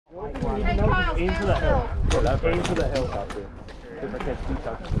Hey, Kyle, Aim for the hill. Aim for the hill.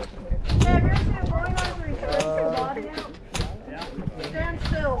 Stand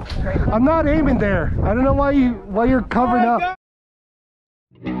still. I'm not aiming there. I don't know why you're covering up.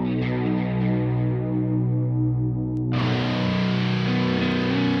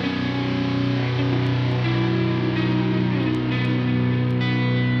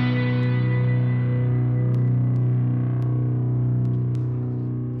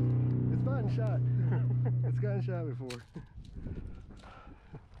 It's gotten shot. It's gotten shot before.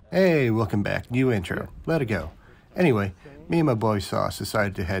 Hey, welcome back. New intro. Let it go. Anyway, me and my boy Sauce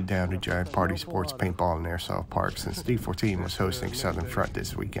decided to head down to Giant Party Sports Paintball and Airsoft Park since D14 was hosting Southern Front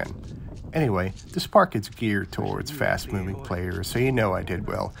this weekend. Anyway, this park is geared towards fast-moving players, so you know I did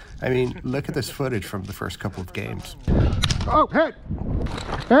well. I mean, look at this footage from the first couple of games. Oh, hit!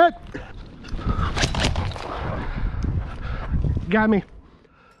 Hit! Got me.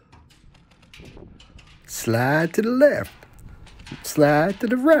 Slide to the left. Slide to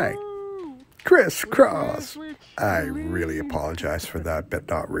the right. Crisscross. I really apologize for that, but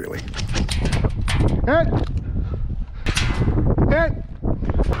not really. Hit! Hit!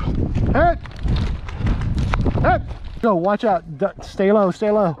 Hit! Hit! Go, watch out. Stay low, stay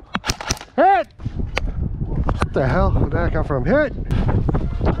low. Hit! What the hell? Where did that come from? Hit!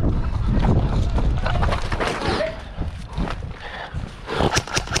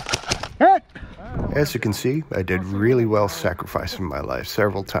 Hit! As you can see, I did really well sacrificing my life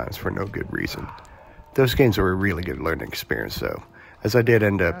several times for no good reason. Those games were a really good learning experience though, as I did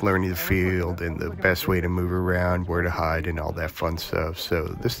end up learning the field and the best way to move around, where to hide and all that fun stuff. So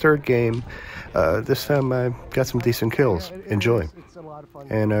this third game, this time I got some decent kills. Enjoy.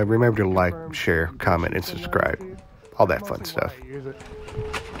 And remember to like, share, comment, and subscribe. All that fun stuff.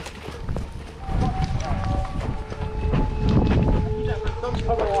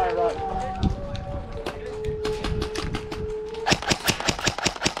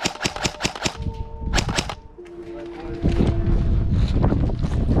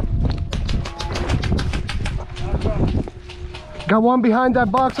 Got one behind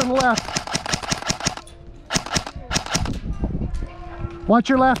that box on the left. Watch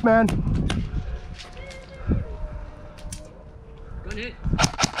your left, man.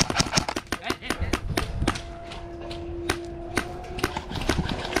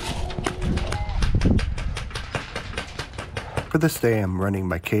 For this day, I'm running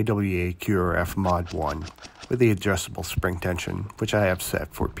my KWA QRF Mod 1 with the adjustable spring tension, which I have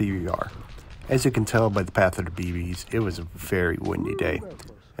set for PBR. As you can tell by the path of the BBs, it was a very windy day.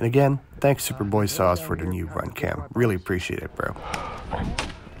 And again, thanks Superboy Sauce for the new run cam. Really appreciate it, bro.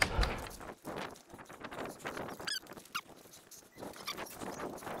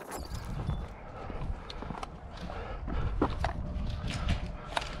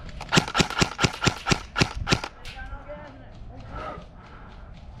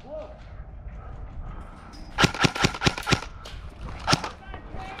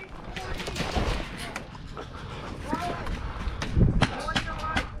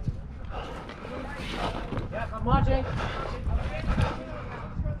 I'm watching.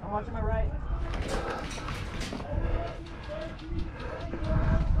 I'm watching my right.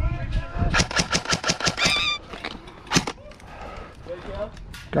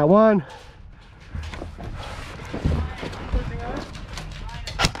 Got one.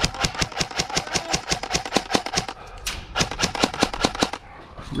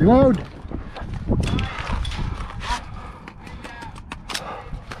 Reload.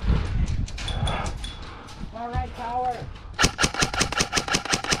 All right, power.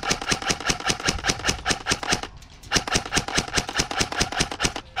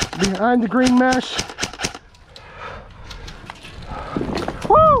 Behind the green mesh.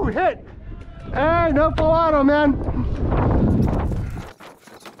 Woo! Hit! Hey, no full auto, man.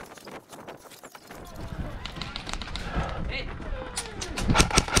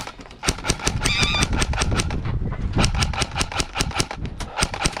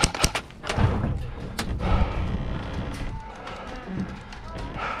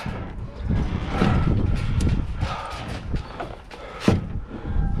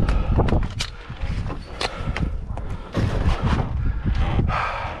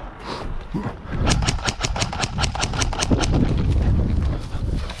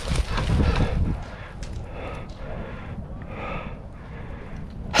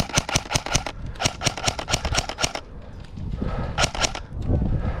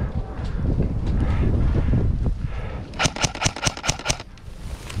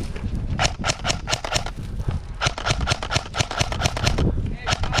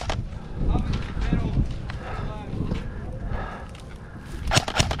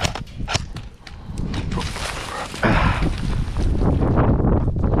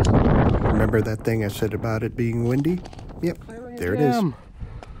 Remember that thing I said about it being windy? Yep, there it is.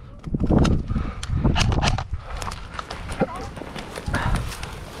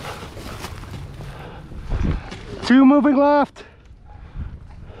 Two moving left.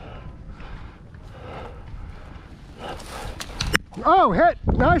 Oh, hit!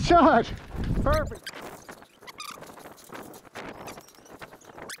 Nice shot! Perfect.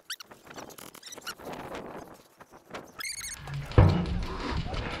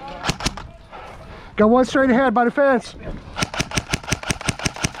 Got one straight ahead by the fence.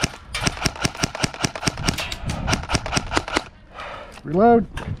 Reload.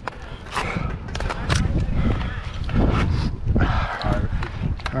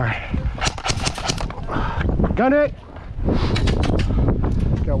 All right. Gun it.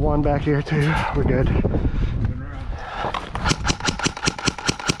 Got one back here too. We're good.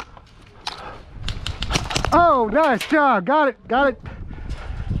 Oh, nice job. Got it. Got it.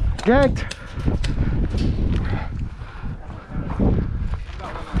 Ganked.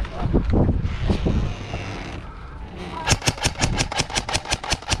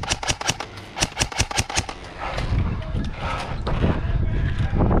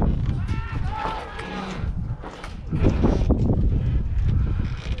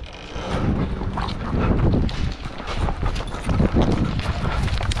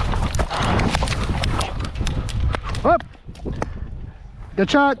 Up.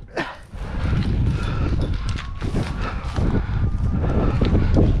 Good shot.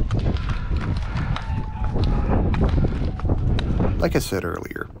 Like I said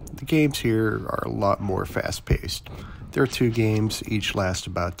earlier, the games here are a lot more fast-paced. There are 2 games, each last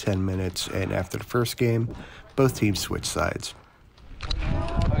about 10 minutes, and after the first game, both teams switch sides.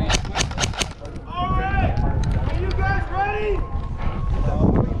 Alright! Are you guys ready?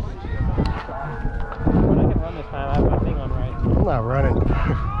 But I can run this time. I have my thing on right. I'm not running.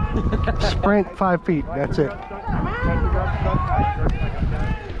 Sprint 5 feet. That's it.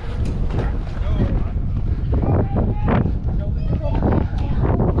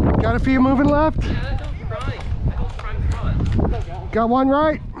 Got a few moving left. Got one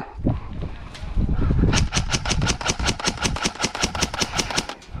right.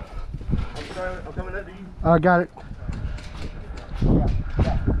 I'm coming up to you. Got it.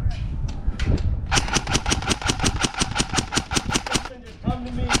 Come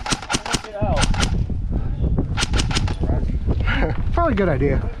to me and work it out. Probably a good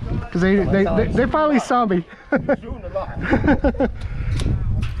idea, because they finally saw me. Shooting a lot.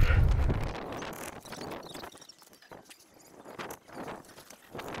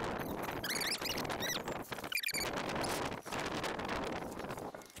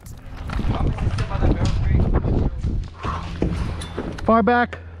 Far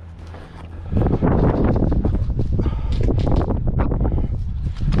back.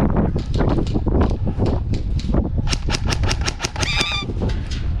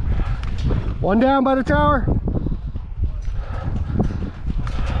 One down by the tower.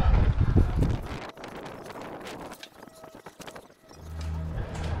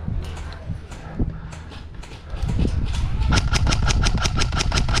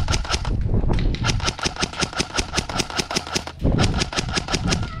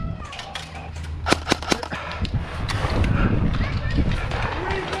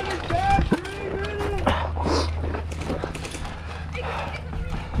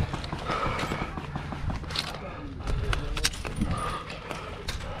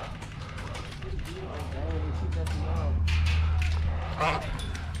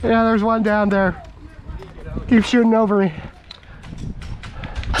 Yeah, there's one down there. Keep shooting over me.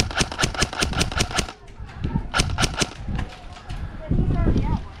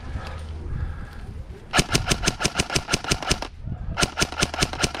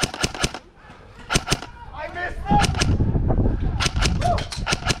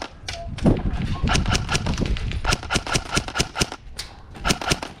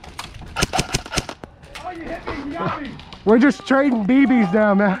 We're just trading BBs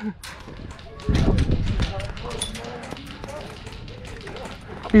now, man.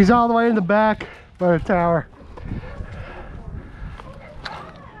 He's all the way in the back by the tower.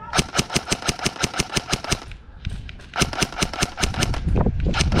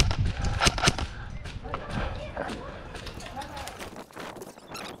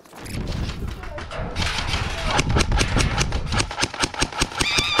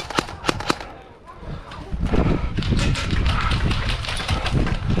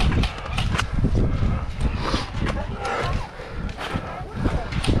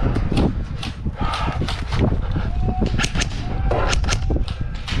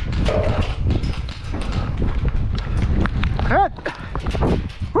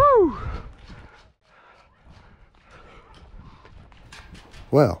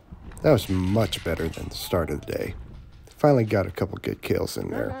 Well, that was much better than the start of the day. Finally got a couple good kills in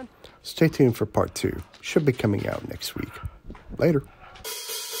there. Stay tuned for part 2. Should be coming out next week. Later.